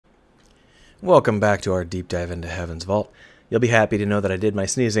Welcome back to our deep dive into Heaven's Vault. You'll be happy to know that I did my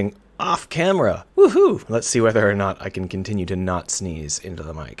sneezing off camera. Woohoo! Let's see whether or not I can continue to not sneeze into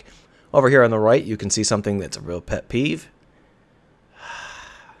the mic. Over here on the right, you can see something that's a real pet peeve.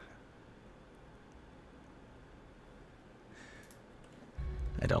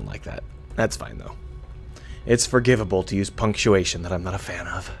 I don't like that. That's fine, though. It's forgivable to use punctuation that I'm not a fan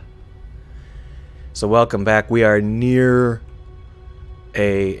of. So welcome back. We are near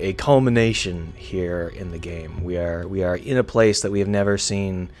a culmination here in the game. We are in a place that we have never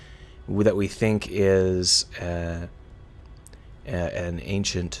seen, that we think is an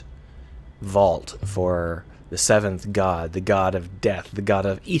ancient vault for the seventh god, the god of death, the god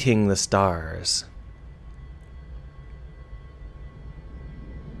of eating the stars.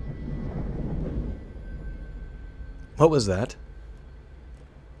 What was that?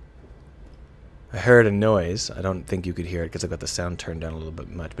 I heard a noise. I don't think you could hear it because I've got the sound turned down a little bit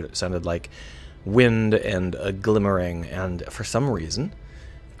much, but it sounded like wind and a glimmering, and for some reason,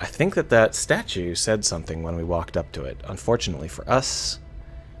 I think that statue said something when we walked up to it. Unfortunately for us.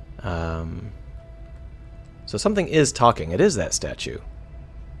 So something is talking. It is that statue.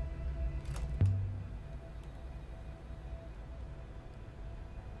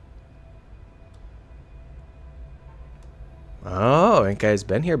 Oh, Enkai's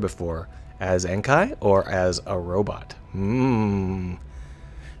been here before. As Enkai or as a robot?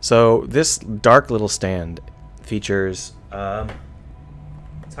 So this dark little stand features...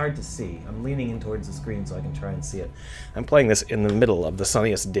 it's hard to see. I'm leaning in towards the screen so I can try and see it. I'm playing this in the middle of the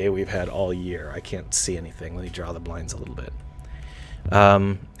sunniest day we've had all year. I can't see anything. Let me draw the blinds a little bit.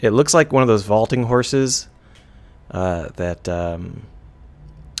 It looks like one of those vaulting horses that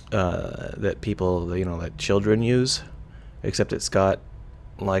people, that children use, except it's got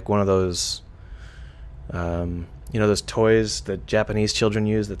like one of those, those toys that Japanese children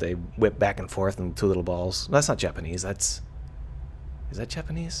use that they whip back and forth in two little balls. That's not Japanese. Is that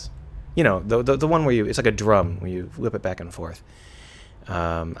Japanese? The one where it's like a drum where you whip it back and forth.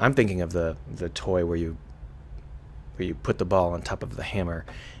 I'm thinking of the toy where you put the ball on top of the hammer.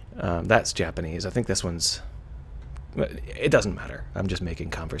 That's Japanese. I think this one's... It doesn't matter. I'm just making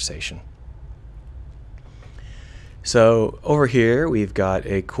conversation. So over here we've got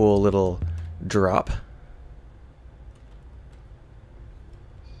a cool little drop.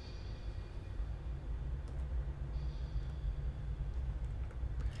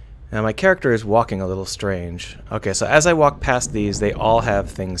 Now my character is walking a little strange. Okay, so as I walk past these, they all have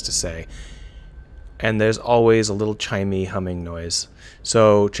things to say. And there's always a little chimey humming noise.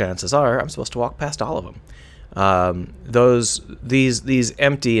 So chances are I'm supposed to walk past all of them. These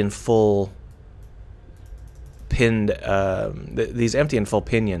empty and full these empty and full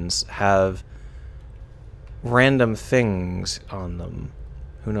pinions have random things on them.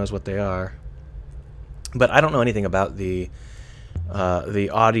 Who knows what they are? But I don't know anything about the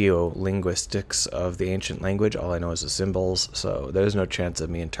audio linguistics of the ancient language. All I know is the symbols, so there's no chance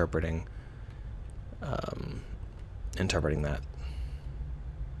of me interpreting that.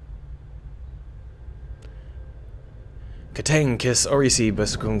 Katang kiss orisi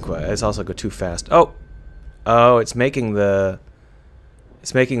baskunkwa. It's also go too fast. Oh, it's making the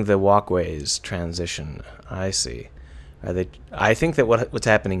walkways transition. I see. I think that what's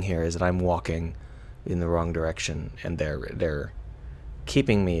happening here is that I'm walking in the wrong direction, and they're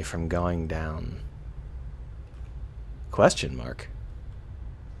keeping me from going down. Question mark.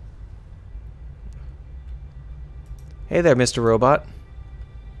 Hey there, Mr. Robot.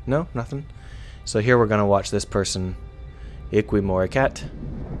 No, nothing. So here we're gonna watch this person, Ikwimorikat,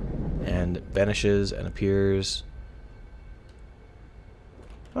 and vanishes and appears.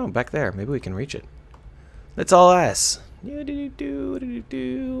 Oh, back there. Maybe we can reach it. It's all us. Yeah,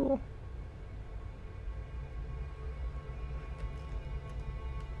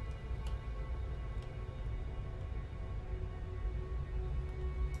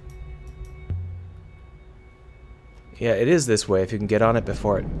 it is this way if you can get on it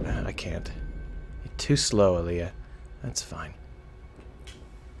before it... I can't. You're too slow, Aaliyah. That's fine.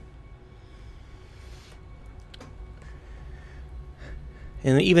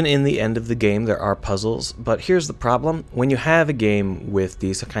 And even in the end of the game, there are puzzles. But here's the problem. When you have a game with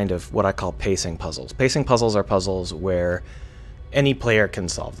these kind of what I call pacing puzzles. Pacing puzzles are puzzles where any player can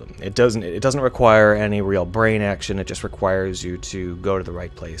solve them. It doesn't require any real brain action. It just requires you to go to the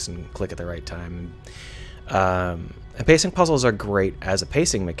right place and click at the right time. And pacing puzzles are great as a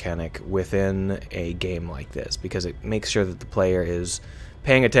pacing mechanic within a game like this, because it makes sure that the player is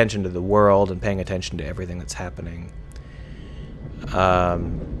paying attention to the world and paying attention to everything that's happening.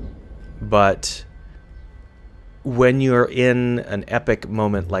 But when you're in an epic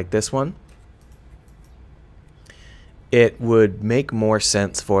moment like this one, it would make more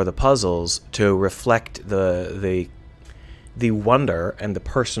sense for the puzzles to reflect the wonder and the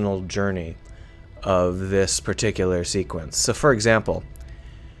personal journey of this particular sequence. So for example,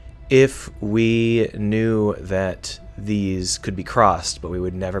 if we knew that these could be crossed, but we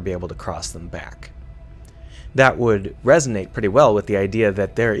would never be able to cross them back, that would resonate pretty well with the idea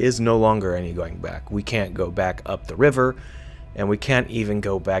that there is no longer any going back. We can't go back up the river, and we can't even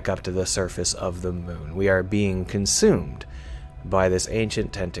go back up to the surface of the moon. We are being consumed by this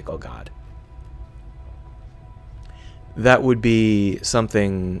ancient tentacle god. That would be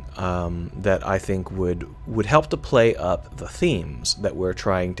something that I think would help to play up the themes that we're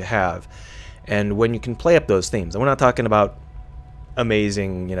trying to have. And when you can play up those themes, and we're not talking about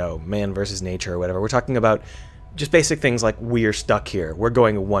amazing, you know, man versus nature or whatever. We're talking about just basic things like we're stuck here. We're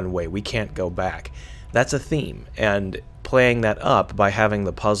going one way. We can't go back. That's a theme. And playing that up by having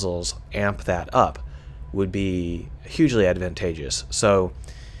the puzzles amp that up would be hugely advantageous. So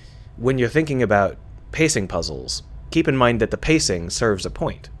when you're thinking about pacing puzzles, keep in mind that the pacing serves a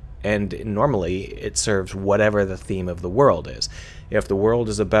point, and normally it serves whatever the theme of the world is. If the world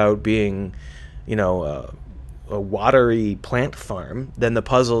is about being, you know, a watery plant farm, then the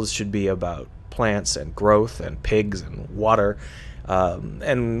puzzles should be about plants and growth and pigs and water.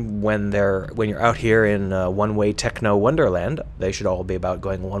 And when you're out here in one-way techno wonderland, they should all be about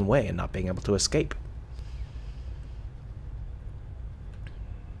going one way and not being able to escape.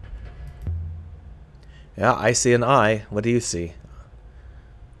 Yeah, I see an eye. What do you see?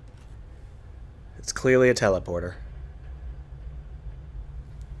 It's clearly a teleporter.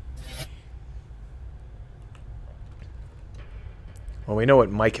 Well, we know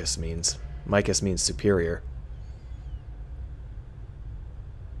what Micus means. Micus means superior.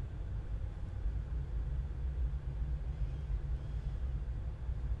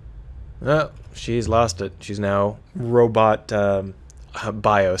 Oh, she's lost it. She's now robot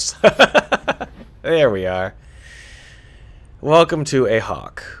BIOS. There we are. Welcome to a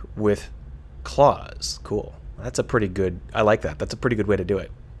hawk with claws. Cool. That's a pretty good... I like that. That's a pretty good way to do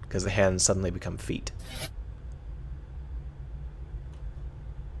it, because the hands suddenly become feet.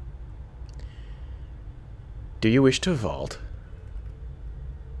 Do you wish to vault?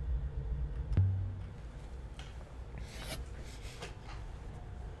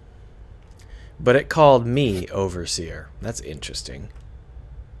 But it called me Overseer. That's interesting.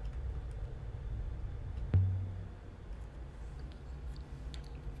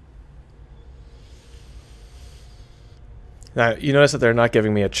 Now, you notice that they're not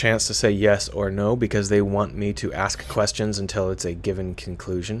giving me a chance to say yes or no because they want me to ask questions until it's a given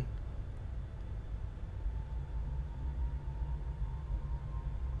conclusion.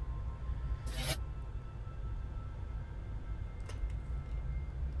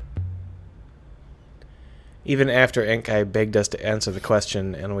 Even after Enkai begged us to answer the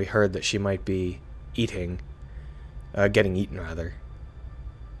question and we heard that she might be getting eaten rather.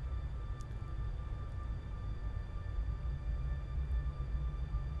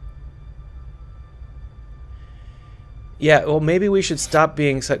 Yeah, well, maybe we should stop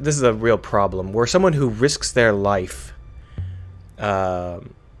being... This is a real problem. We're someone who risks their life. I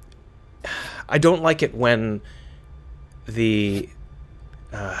don't like it when the...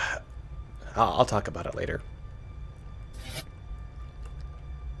 I'll talk about it later.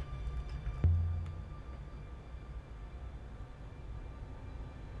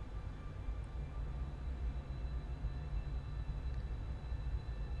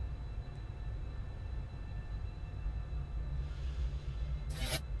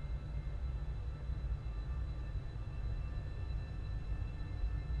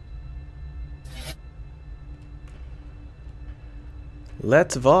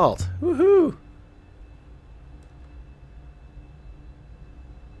 Let's vault. Woohoo!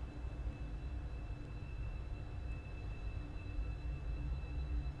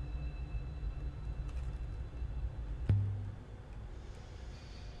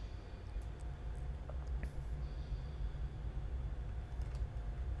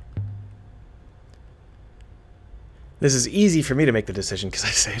 This is easy for me to make the decision because I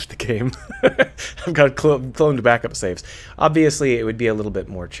saved the game. I've got cloned backup saves. Obviously, it would be a little bit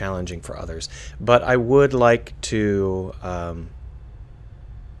more challenging for others, but I would like to...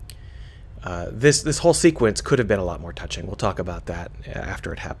 this whole sequence could have been a lot more touching. We'll talk about that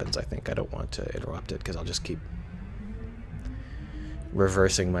after it happens, I think. I don't want to interrupt it because I'll just keep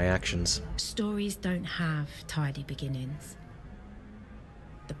reversing my actions. Stories don't have tidy beginnings.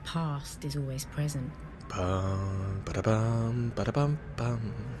 The past is always present. Bum, ba-da-bum, ba-da-bum,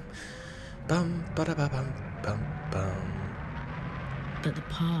 bum. Bum, ba-da-ba-bum, bum, bum. But the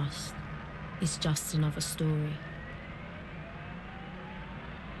past is just another story.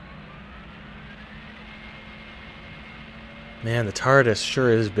 Man, the TARDIS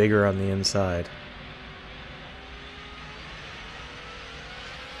sure is bigger on the inside.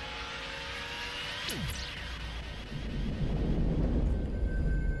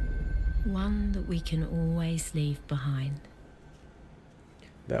 One that we can always leave behind.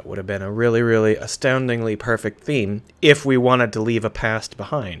 That would have been a really, really astoundingly perfect theme if we wanted to leave a past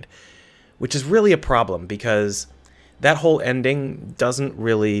behind. Which is really a problem, because that whole ending doesn't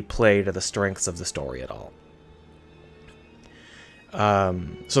really play to the strengths of the story at all.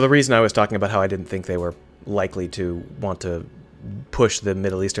 So the reason I was talking about how I didn't think they were likely to want to push the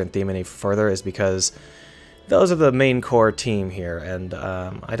Middle Eastern theme any further is because those are the main core team here, and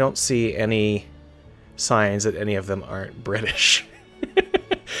I don't see any signs that any of them aren't British.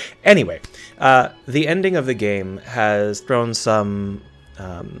 Anyway, the ending of the game has thrown some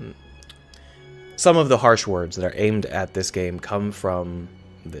of the harsh words that are aimed at this game come from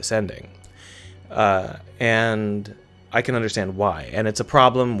this ending. And I can understand why. And it's a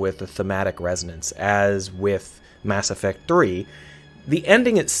problem with the thematic resonance. As with Mass Effect 3, the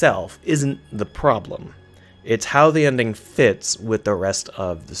ending itself isn't the problem. It's how the ending fits with the rest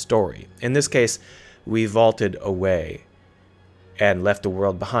of the story. In this case, we vaulted away and left the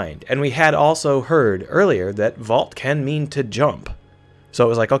world behind. And we had also heard earlier that vault can mean to jump. So it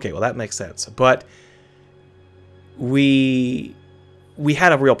was like, okay, well, that makes sense. But we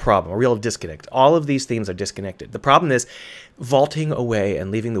had a real problem, a real disconnect. All of these themes are disconnected. The problem is vaulting away and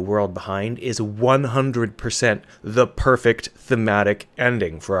leaving the world behind is 100% the perfect thematic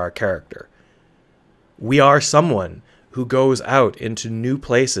ending for our character. We are someone who goes out into new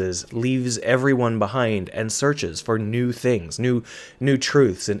places, leaves everyone behind, and searches for new things, new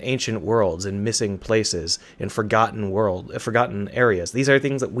truths in ancient worlds, in missing places, in forgotten areas. These are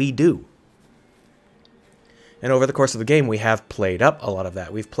things that we do. And over the course of the game, we have played up a lot of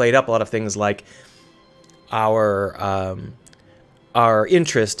that. We've played up a lot of things like our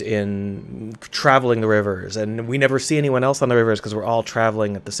interest in traveling the rivers, and we never see anyone else on the rivers because we're all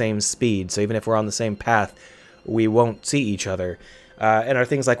traveling at the same speed. So even if we're on the same path, we won't see each other. And our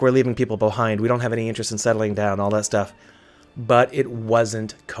things like we're leaving people behind. We don't have any interest in settling down, all that stuff. But it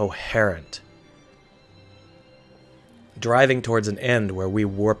wasn't coherent. Driving towards an end where we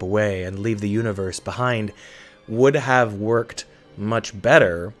warp away and leave the universe behind would have worked much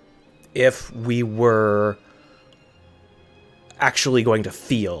better if we were actually going to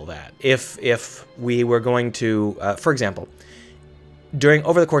feel that. If we were going to, for example,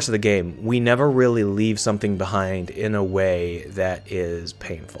 over the course of the game, we never really leave something behind in a way that is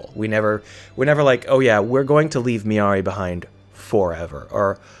painful. We're never like, oh yeah, we're going to leave Miari behind forever,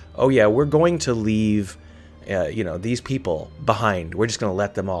 or oh yeah, we're going to leave these people behind. We're just going to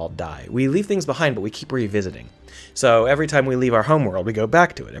let them all die. We leave things behind, but we keep revisiting. So every time we leave our homeworld, we go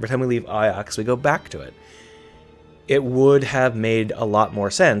back to it. Every time we leave Iox, we go back to it. It would have made a lot more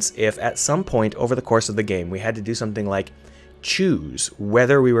sense if at some point over the course of the game we had to do something like choose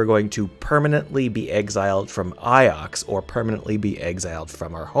whether we were going to permanently be exiled from Iox or permanently be exiled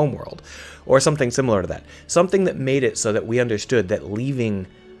from our homeworld, or something similar to that. Something that made it so that we understood that leaving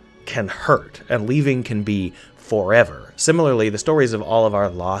can hurt, and leaving can be forever. Similarly, the stories of all of our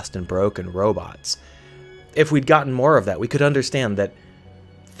lost and broken robots. If we'd gotten more of that, we could understand that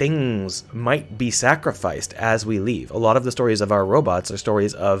things might be sacrificed as we leave. A lot of the stories of our robots are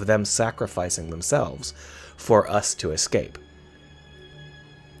stories of them sacrificing themselves for us to escape.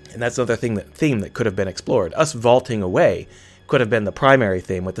 And that's another theme that could have been explored. Us vaulting away could have been the primary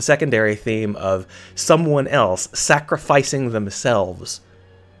theme, with the secondary theme of someone else sacrificing themselves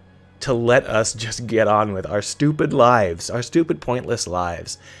to let us just get on with our stupid lives, our stupid pointless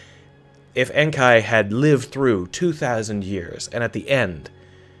lives. If Enkai had lived through 2,000 years, and at the end,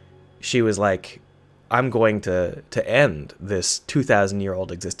 she was like, I'm going to end this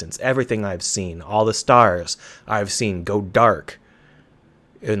 2,000-year-old existence. Everything I've seen, all the stars I've seen go dark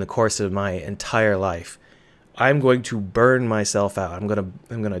in the course of my entire life. I'm going to burn myself out. I'm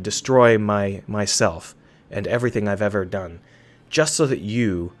going to destroy myself and everything I've ever done, just so that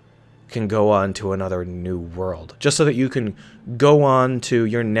you can go on to another new world, just so that you can go on to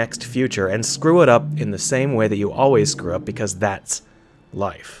your next future and screw it up in the same way that you always screw up, because that's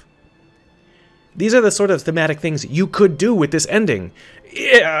life. These are the sort of thematic things you could do with this ending,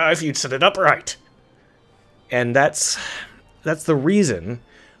 if you'd set it up right. And that's the reason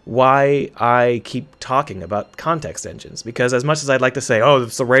why I keep talking about context engines, because as much as I'd like to say, oh,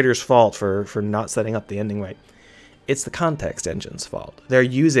 it's the writer's fault for not setting up the ending right, it's the context engine's fault. They're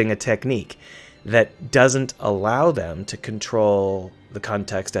using a technique that doesn't allow them to control the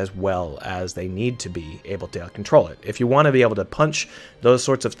context as well as they need to be able to control it. If you want to be able to punch those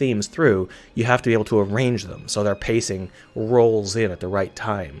sorts of themes through, you have to be able to arrange them so their pacing rolls in at the right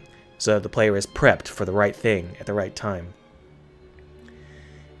time, so the player is prepped for the right thing at the right time.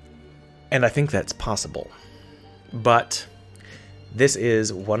 And I think that's possible. But this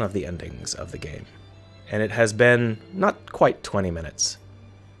is one of the endings of the game, and it has been not quite 20 minutes.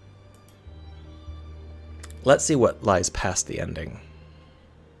 Let's see what lies past the ending.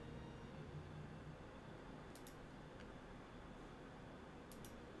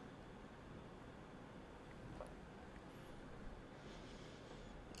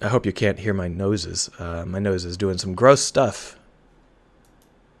 I hope you can't hear my noses. My nose is doing some gross stuff.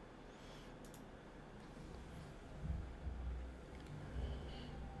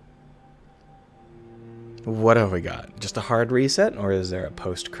 What have we got? Just a hard reset, or is there a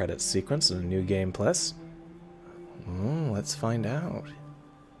post-credits sequence in a New Game Plus? Let's find out.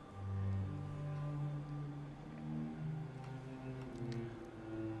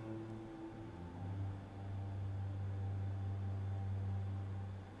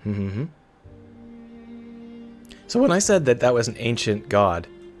 So when I said that that was an ancient god,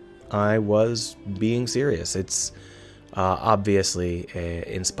 I was being serious. It's obviously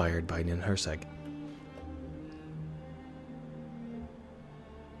inspired by Ninhursag.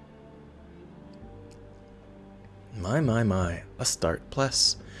 My. A Start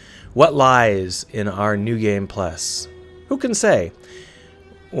Plus. What lies in our New Game Plus? Who can say?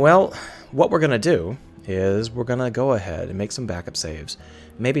 Well, what we're going to do is we're going to go ahead and make some backup saves.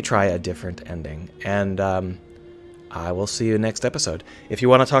 Maybe try a different ending. And I will see you next episode. If you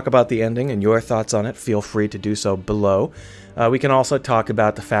want to talk about the ending and your thoughts on it, feel free to do so below. We can also talk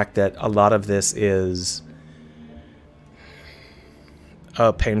about the fact that a lot of this is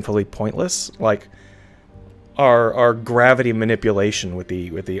painfully pointless. Like, our gravity manipulation with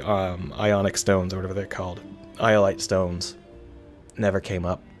the ionic stones, or whatever they're called, iolite stones, never came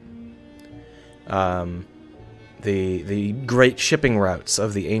up. The great shipping routes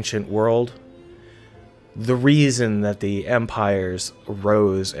of the ancient world, the reason that the empires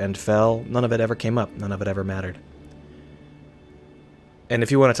rose and fell, none of it ever came up. None of it ever mattered. And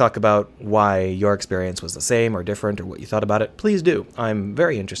if you want to talk about why your experience was the same or different, or what you thought about it, please do. I'm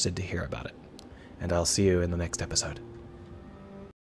very interested to hear about it. And I'll see you in the next episode.